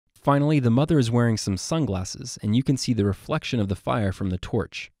Finally, the mother is wearing some sunglasses, and you can see the reflection of the fire from the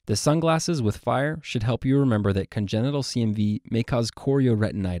torch. The sunglasses with fire should help you remember that congenital CMV may cause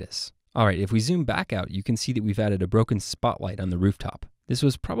chorioretinitis. Alright, if we zoom back out, you can see that we've added a broken spotlight on the rooftop. This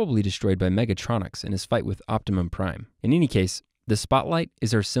was probably destroyed by Megatronix in his fight with Optimum Prime. In any case, the spotlight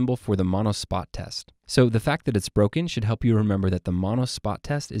is our symbol for the monospot test. So the fact that it's broken should help you remember that the monospot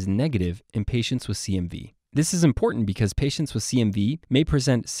test is negative in patients with CMV. This is important because patients with CMV may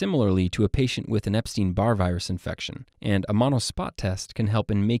present similarly to a patient with an Epstein-Barr virus infection, and a monospot test can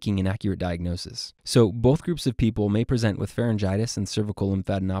help in making an accurate diagnosis. So both groups of people may present with pharyngitis and cervical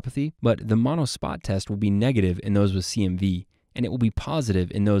lymphadenopathy, but the monospot test will be negative in those with CMV, and it will be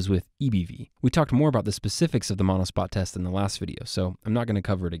positive in those with EBV. We talked more about the specifics of the monospot test in the last video, so I'm not going to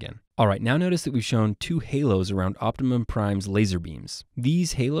cover it again. Alright, now notice that we've shown two halos around Optimum Prime's laser beams.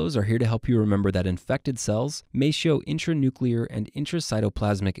 These halos are here to help you remember that infected cells may show intranuclear and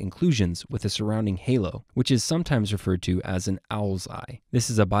intracytoplasmic inclusions with a surrounding halo, which is sometimes referred to as an owl's eye.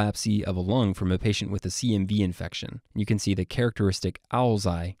 This is a biopsy of a lung from a patient with a CMV infection. You can see the characteristic owl's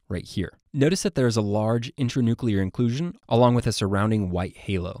eye right here. Notice that there is a large intranuclear inclusion along with a surrounding white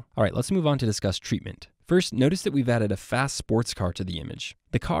halo. Alright, let's move on to discuss treatment. First, notice that we've added a fast sports car to the image.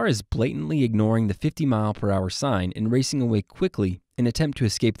 The car is blatantly ignoring the 50-mile-per-hour sign and racing away quickly in an attempt to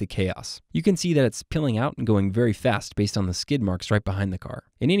escape the chaos. You can see that it's peeling out and going very fast based on the skid marks right behind the car.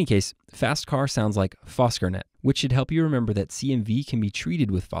 In any case, fast car sounds like Foscarnet, which should help you remember that CMV can be treated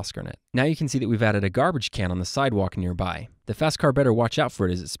with Foscarnet. Now you can see that we've added a garbage can on the sidewalk nearby. The fast car better watch out for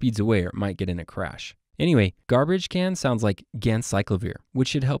it as it speeds away or it might get in a crash. Anyway, garbage can sounds like ganciclovir, which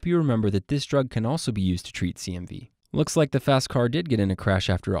should help you remember that this drug can also be used to treat CMV. Looks like the fast car did get in a crash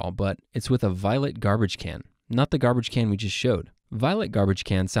after all, but it's with a violet garbage can, not the garbage can we just showed. Violet garbage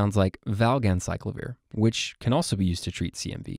can sounds like valganciclovir, which can also be used to treat CMV.